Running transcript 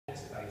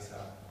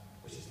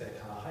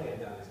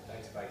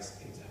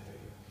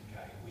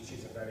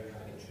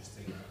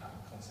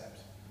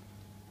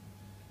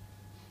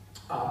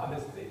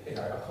you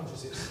know, I'm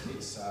conscious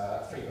it's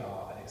 3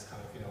 bar and it's kind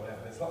of, you know,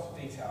 whatever. There's lots of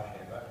detail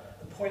here, but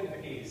the point of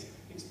it is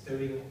it's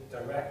doing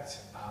direct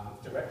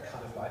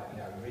kind of like, you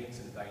know, reads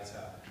of the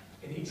data.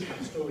 In each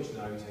storage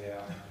node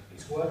here,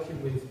 it's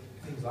working with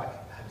things like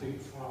Hadoop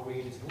file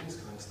readers and all this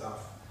kind of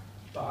stuff,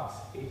 but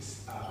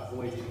it's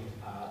avoiding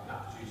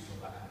MapReduce and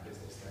all that kind of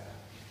business there.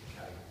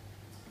 Okay.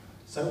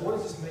 So what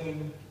does this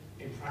mean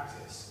in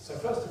practice? So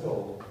first of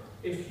all,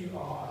 if you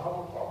are an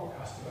Oracle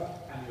customer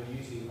and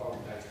you're using the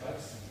Oracle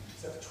database,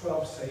 so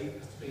 12c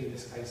has to be in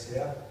this case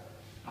here,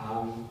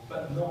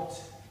 but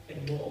not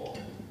anymore,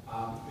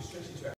 restricted to